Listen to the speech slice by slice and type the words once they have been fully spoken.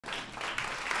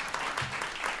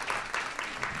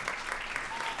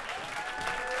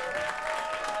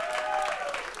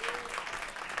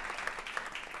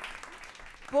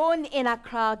Born in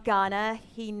Accra, Ghana,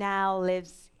 he now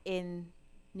lives in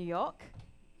New York.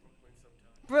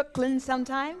 Brooklyn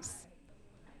sometimes.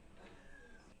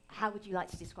 How would you like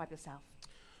to describe yourself?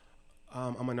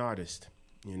 I'm an artist,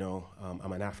 you know.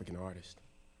 I'm an African artist.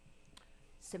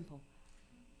 Simple.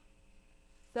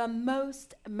 The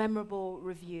most memorable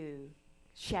review,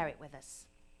 share it with us.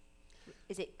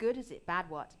 Is it good? Is it bad?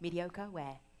 What? Mediocre?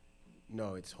 Where?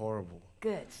 No, it's horrible.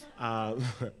 Good.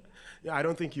 Yeah, I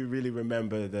don't think you really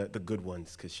remember the good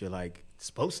ones because you're like, it's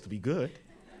supposed to be good,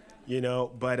 you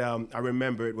know? But I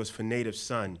remember it was for Native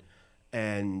Son,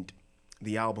 and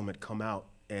the album had come out,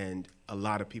 and a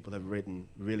lot of people have written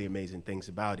really amazing things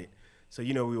about it. So,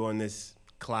 you know, we were on this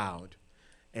cloud,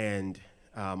 and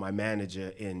my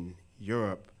manager in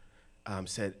Europe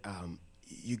said,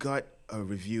 you got a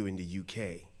review in the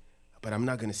UK, but I'm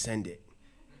not gonna send it.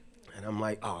 And I'm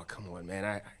like, oh, come on, man,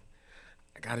 I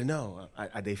gotta know.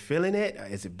 Are they feeling it?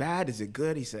 Is it bad? Is it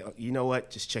good? He said, oh, you know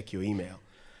what, just check your email.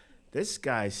 This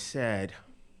guy said,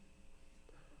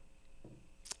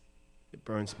 it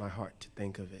burns my heart to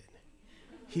think of it.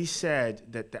 He said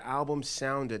that the album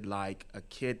sounded like a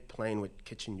kid playing with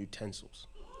kitchen utensils.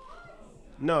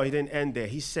 No, he didn't end there.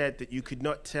 He said that you could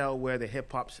not tell where the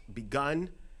hip-hop's begun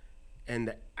and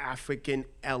the African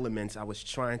elements I was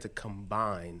trying to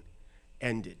combine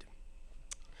ended.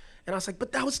 And I was like,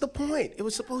 but that was the point. It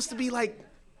was supposed to be like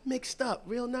mixed up,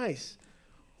 real nice.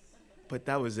 But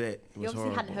that was it. It was you obviously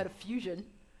horrible. hadn't heard of fusion.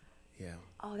 Yeah.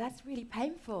 Oh, that's really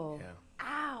painful. Yeah.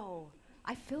 Ow.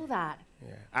 I feel that.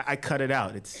 Yeah. I cut it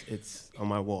out. It's on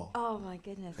my wall. Oh my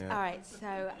goodness. Yeah. All right.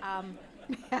 So,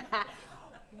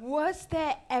 was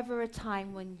there ever a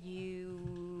time when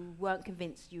you weren't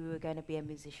convinced you were going to be a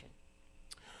musician?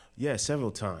 Yeah,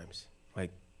 several times.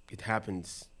 Like, it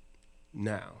happens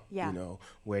now, Yeah. you know,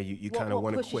 where you kind of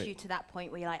want to What pushes quit. you to that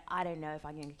point where you're like, I don't know if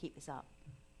I'm going to keep this up?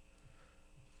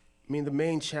 I mean, the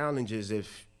main challenge is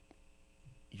if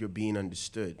you're being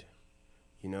understood,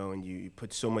 you know, and you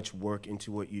put so much work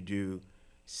into what you do,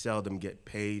 seldom get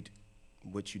paid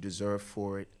what you deserve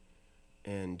for it,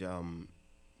 and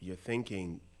you're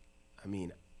thinking, I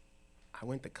mean, I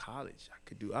went to college, I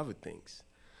could do other things,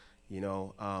 you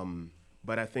know,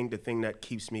 but I think the thing that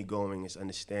keeps me going is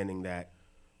understanding that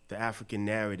the African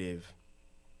narrative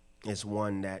is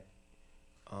one that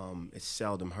is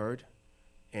seldom heard,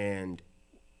 and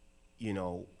you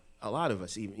know, a lot of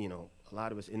us, even, you know, a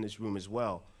lot of us in this room as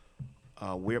well,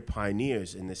 we're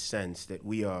pioneers in the sense that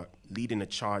we are leading a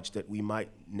charge that we might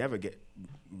never get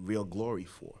real glory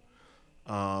for.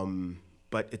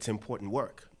 But it's important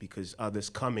work because others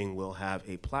coming will have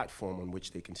a platform on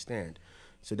which they can stand.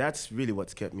 So that's really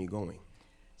what's kept me going.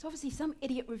 So obviously some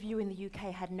idiot review in the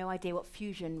UK had no idea what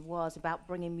fusion was, about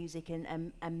bringing music in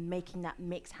and making that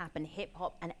mix happen,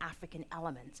 hip-hop and African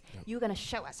elements. Yep. You were going to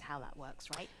show us how that works,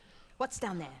 right? What's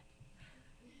down there?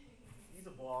 These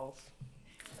are balls.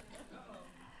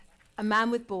 A man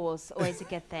with balls, always a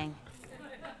good thing.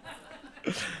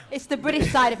 It's the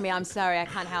British side of me, I'm sorry, I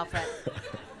can't help it.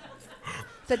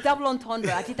 It's a double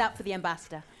entendre, I did that for the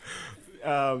ambassador.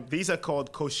 These are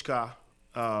called koshka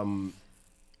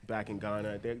back in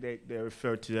Ghana. They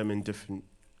refer to them in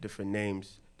different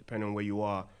names, depending on where you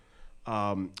are.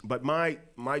 But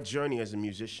my journey as a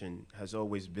musician has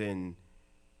always been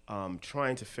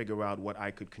trying to figure out what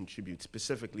I could contribute,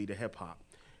 specifically to hip hop.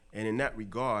 And in that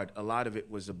regard, a lot of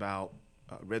it was about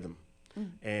rhythm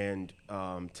and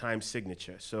time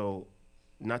signature. So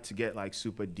not to get like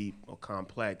super deep or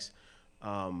complex,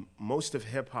 most of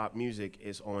hip hop music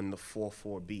is on the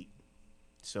 4/4 beat.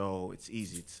 So it's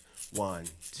easy. It's 1,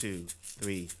 2,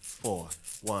 3, 4.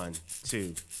 1,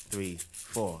 2, 3,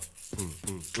 4.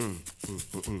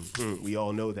 We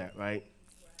all know that, right?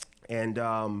 And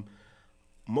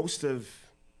most of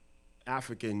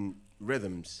African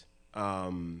rhythms,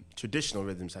 traditional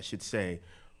rhythms, I should say,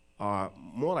 are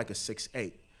more like a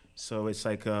 6/8. So it's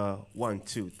like 1,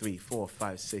 2, 3, 4,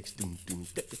 5, 6.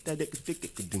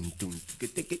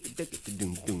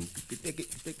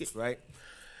 Right?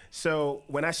 So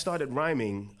when I started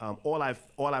rhyming, all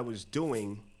I was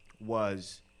doing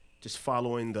was just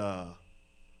following the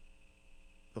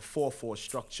 4/4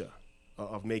 structure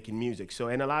of making music. So,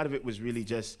 and a lot of it was really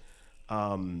just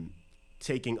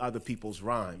taking other people's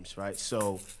rhymes, right?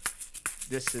 So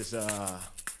this is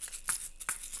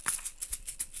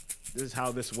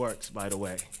how this works, by the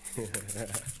way.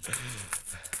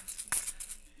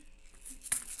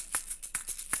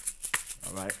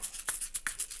 All right.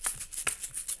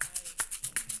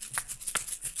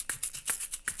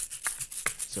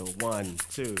 So 1,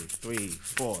 2, 3,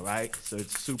 4, right? So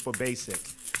it's super basic,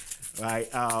 right?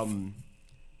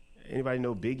 Anybody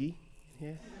know Biggie?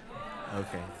 Yeah.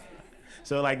 Okay.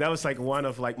 So like that was like one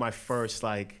of like my first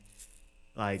like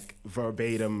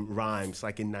verbatim rhymes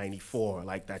like in '94.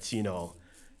 Like that's, you know,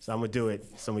 so I'm gonna do it.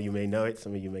 Some of you may know it,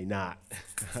 some of you may not.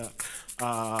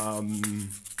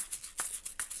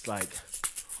 It's like,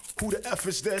 who the F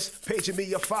is this? Paging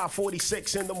me at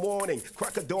 5:46 in the morning.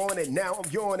 Crack of dawn and now I'm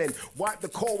yawning. Wipe the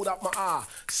cold out my eye.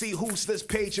 See who's this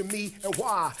paging me and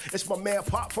why. It's my man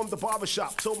Pop from the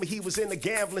barbershop. Told me he was in the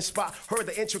gambling spot. Heard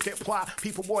the intricate plot.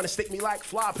 People want to stick me like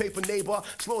fly paper, neighbor.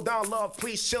 Slow down, love,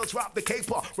 please chill, drop the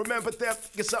caper. Remember that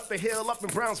gets up the hill up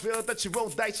in Brownsville that you roll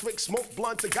dice with, smoke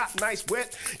blunts and got nice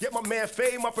wet. Yet my man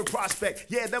Fame up in Prospect.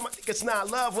 Yeah, them it's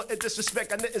not love or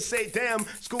disrespect. I didn't say damn.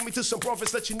 School me to some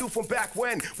brothers that you knew from back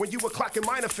when you were clocking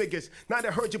minor figures. Now they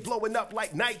heard you blowing up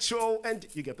like Nitro, and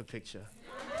you get the picture.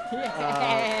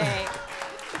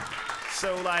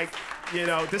 So like, you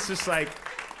know, this is like,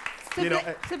 So you know.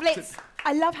 So Blitz,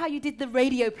 I love how you did the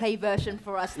radio play version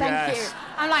for us. Thank you.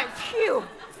 I'm like, phew.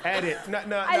 Edit.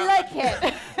 No. I like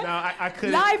it. No, I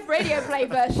couldn't. Live radio play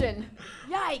version.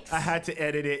 Yikes. I had to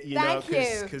edit it, you know,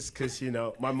 because you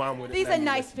know, my mom would. These are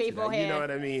nice people here. You know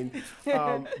what I mean?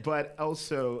 But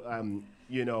also,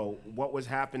 you know, what was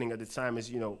happening at the time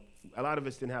is, you know, a lot of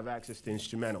us didn't have access to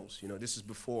instrumentals. You know, this is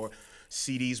before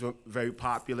CDs were very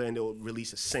popular and they'll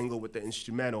release a single with the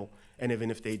instrumental. And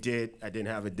even if they did, I didn't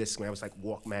have a Discman. It was like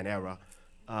Walkman era.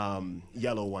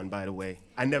 Yellow one, by the way.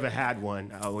 I never had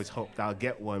one. I always hoped I'll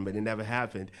get one, but it never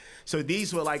happened. So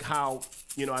these were like how,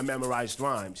 you know, I memorized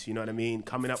rhymes, you know what I mean?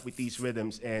 Coming up with these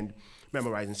rhythms and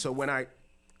memorizing. So when I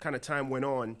kind of time went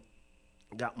on,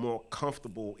 got more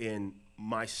comfortable in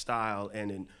my style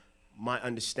and in my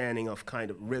understanding of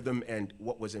kind of rhythm and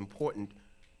what was important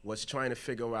was trying to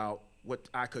figure out what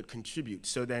I could contribute.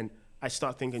 So then I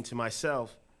start thinking to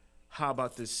myself, how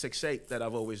about this 6/8 that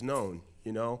I've always known,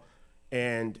 you know?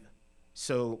 And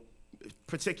so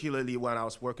particularly when I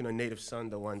was working on Native Son,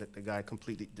 the one that the guy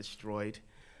completely destroyed,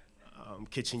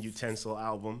 Kitchen Utensil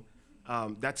album,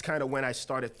 that's kind of when I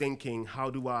started thinking, how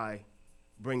do I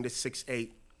bring the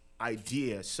 6/8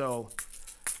 idea? So,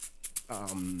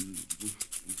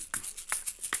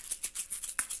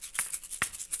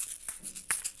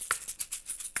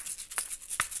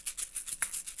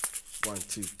 1,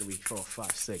 2, 3, 4,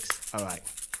 5, 6. All right.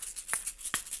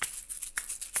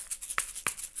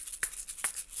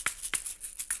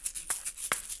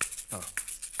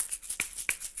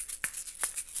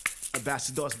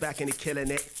 Ambassadors back and they killing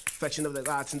it. Reflection of the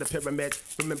gods in the pyramids.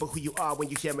 Remember who you are when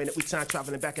you hearing it. We time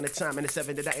traveling back in the time in the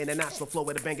 7 to that international flow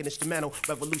with a banging instrumental.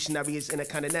 Revolutionary is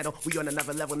intercontinental. We on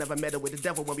another level, never meddle with the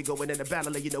devil when we go in the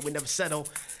battle. You know we never settle.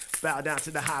 Bow down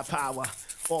to the high power,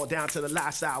 all down to the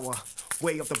last hour.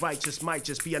 Way of the righteous might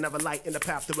just be another light in the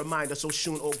path to remind us. So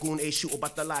shun ogun a shoot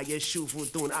about the lie, shu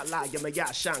vudun Allah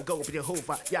yamaya shan go for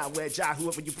Jehovah Yahweh Jah,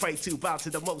 whoever you pray to, bow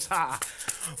to the Most High,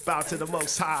 bow to the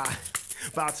Most High,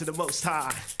 bow to the Most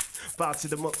High, bow to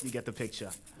the Most. You get the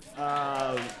picture.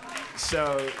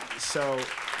 So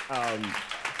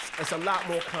it's a lot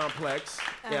more complex,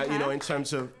 you know, in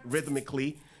terms of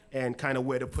rhythmically and kind of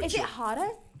where to put. Is it harder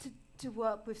to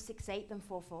work with 6/8 than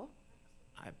 4/4?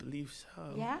 I believe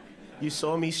so. Yeah? You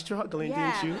saw me struggling,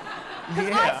 didn't you?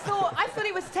 Yeah. I thought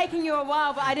it was taking you a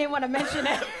while, but I didn't want to mention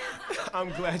it. I'm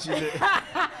glad you did.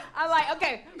 I'm like,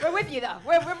 okay, we're with you though.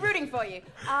 We're rooting for you.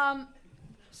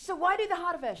 So why do the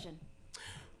harder version?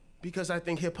 Because I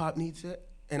think hip hop needs it,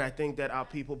 and I think that our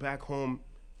people back home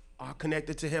are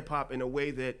connected to hip hop in a way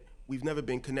that we've never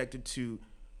been connected to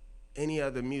any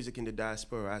other music in the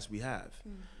diaspora as we have.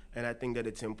 And I think that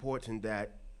it's important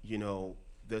that, you know,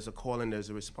 there's a call and there's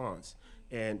a response.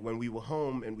 And when we were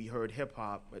home and we heard hip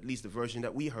hop, at least the version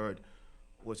that we heard,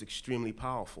 was extremely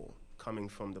powerful, coming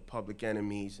from the Public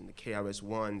Enemies and the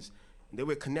KRS-Ones. And they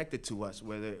were connected to us,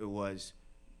 whether it was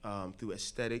through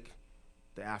aesthetic,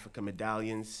 the African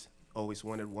medallions, always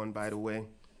wanted one, by the way.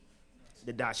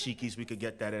 The dashikis, we could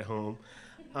get that at home.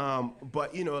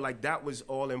 But, you know, like that was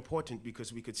all important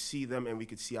because we could see them and we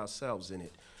could see ourselves in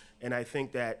it. And I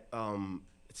think that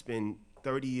it's been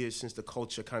 30 years since the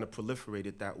culture kind of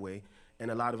proliferated that way,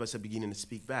 and a lot of us are beginning to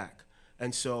speak back.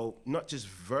 And so, not just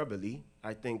verbally,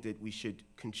 I think that we should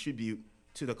contribute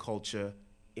to the culture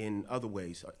in other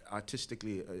ways,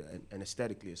 artistically and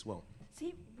aesthetically as well.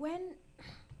 See, when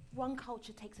one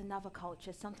culture takes another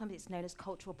culture, sometimes it's known as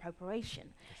cultural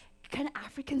appropriation. Can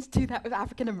Africans do that with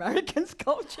African Americans'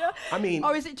 culture? I mean,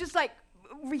 or is it just like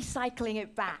recycling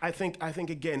it back? I think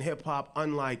again, hip hop,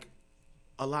 unlike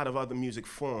a lot of other music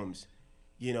forms,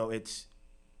 you know, it's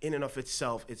in and of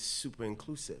itself, it's super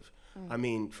inclusive. I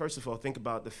mean, first of all, think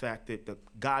about the fact that the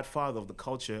godfather of the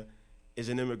culture is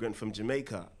an immigrant from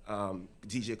Jamaica,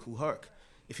 DJ Kool Herc.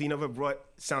 if he never brought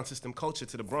sound system culture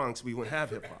to the Bronx, we wouldn't have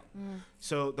hip hop.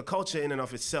 So the culture in and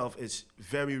of itself is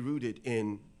very rooted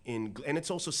in and it's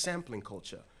also sampling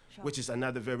culture, which is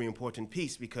another very important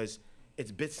piece because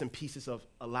it's bits and pieces of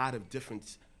a lot of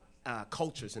different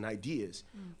cultures and ideas.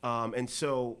 And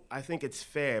so I think it's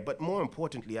fair, but more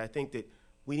importantly, I think that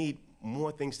we need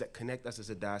more things that connect us as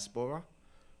a diaspora.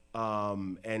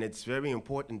 And it's very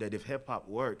important that if hip hop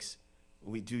works,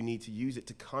 we do need to use it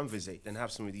to conversate and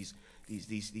have some of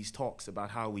these talks about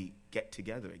how we get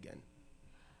together again.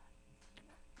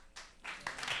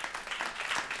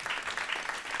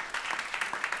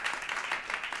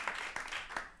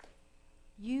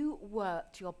 You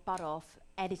worked your butt off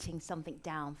editing something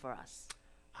down for us.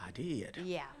 I did.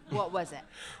 Yeah. What was it?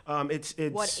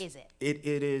 What is it?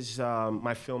 It is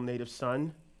my film Native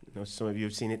Son. You know, some of you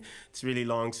have seen it. It's really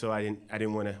long, so I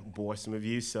didn't want to bore some of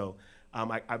you. So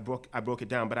I broke it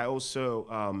down. But I also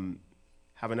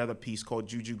have another piece called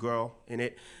Juju Girl in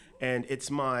it, and it's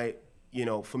my, you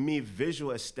know, for me,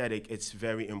 visual aesthetic. It's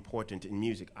very important in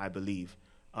music, I believe.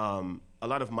 A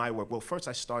lot of my work, well, first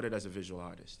I started as a visual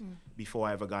artist. Before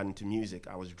I ever got into music,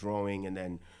 I was drawing, and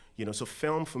then, you know, so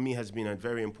film for me has been a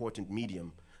very important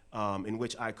medium in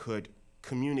which I could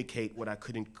communicate what I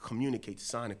couldn't communicate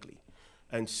sonically.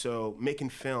 And so making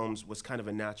films was kind of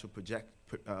a natural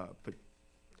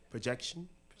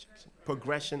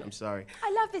progression, I'm sorry.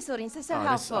 I love this audience, they're so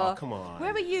helpful. Come on.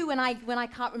 Where were you when I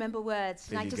can't remember words?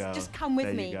 There you go. Just come with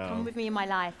There me. you go. Come with me in my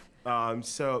life.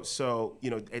 So you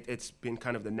know, it's been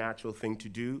kind of the natural thing to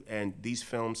do, and these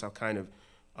films have kind of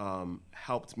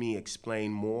helped me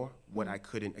explain more what I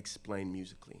couldn't explain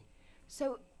musically.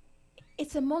 So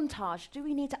it's a montage. Do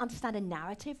we need to understand a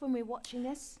narrative when we're watching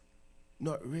this?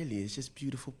 Not really, it's just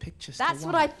beautiful pictures. That's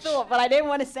what I thought, but I didn't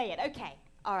want to say it. Okay,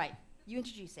 all right, you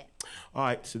introduce it. All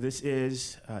right, so this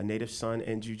is Native Son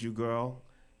and Juju Girl.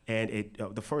 And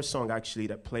the first song actually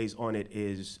that plays on it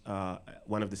is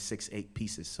one of the 6/8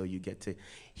 pieces, so you get to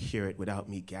hear it without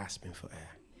me gasping for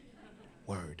air.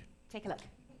 Word. Take a look.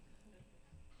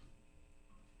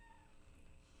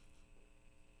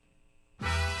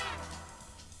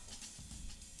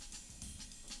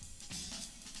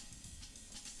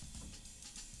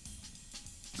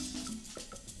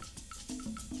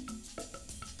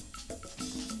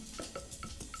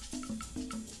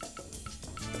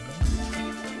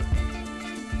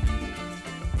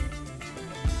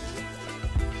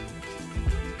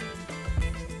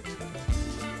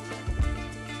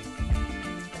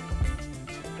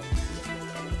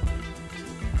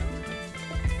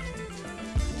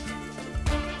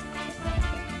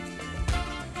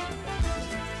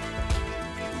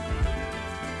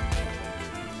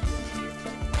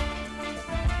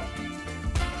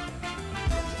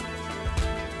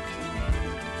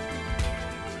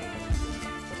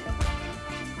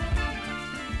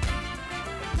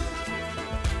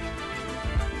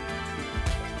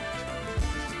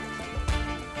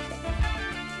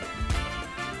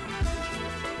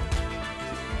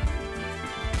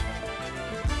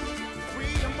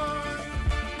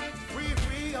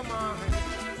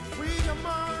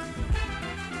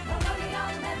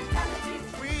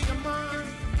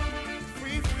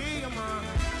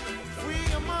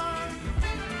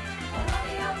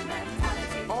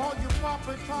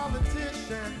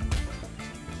 Politician,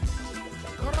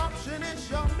 corruption is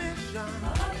your mission.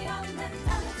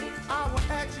 Our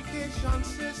education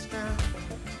system,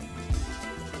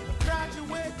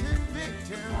 graduating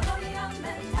victim.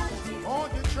 All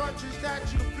your churches that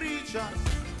you preach us,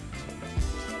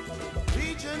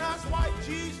 teaching us white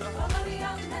Jesus.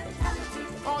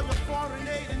 All your foreign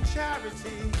aid and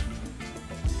charity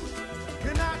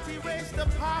cannot erase the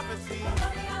poverty.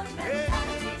 Hey,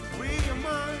 free your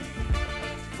mind.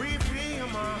 Free your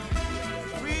mind,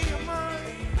 free your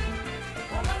mind,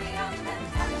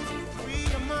 free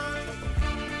your mind,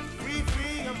 free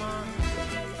your mind,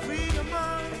 free your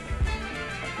mind.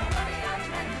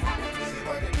 See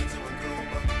what it did to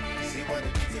Aruba, see what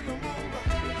it did to Lumumba,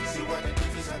 see what it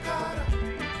did to Sakara.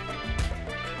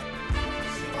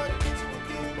 See what it did to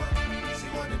Aruba, see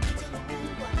what it did to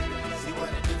Lumumba, see what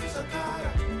it did to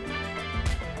Sakara.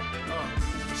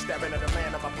 Staring at the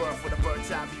land of my birth with a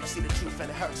bird's eye view. See the truth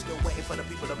and it hurts. Still waiting for the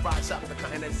people to rise up. The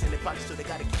continents in the party, so they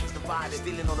gotta keep us divided.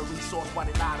 Stealing all the resource while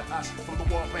they lie to us. From the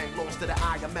World Bank loans to the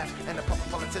IMF and the public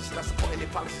politicians that supporting their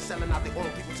policies, selling out their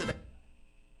own people to the.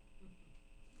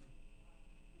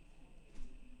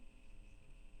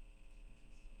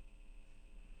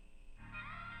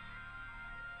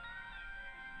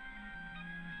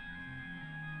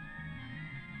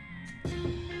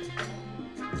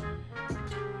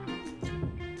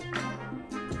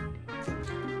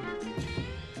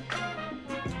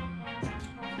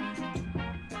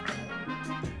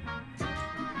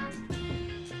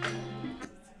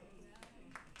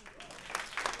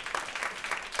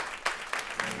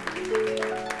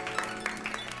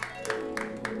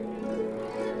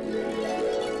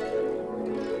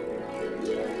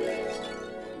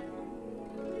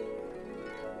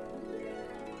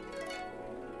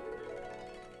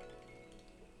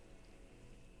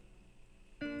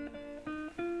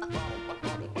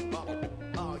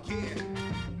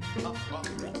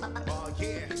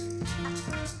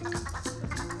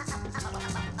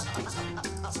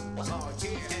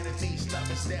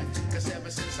 death, cause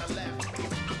ever since I left,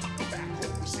 back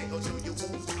home we say, oh do you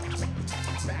woo?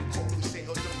 Back home we say,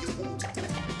 oh do you woo?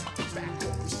 Back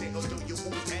home we say, oh do you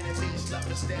woo? Enemies love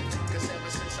us dead, cause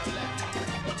ever since I left,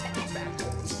 back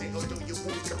home we say, oh do you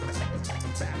woo?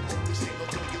 Back home we say, oh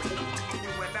do you woo?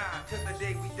 You and I, till the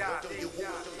day we die. Oh, do you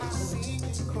woo? I see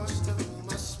you across the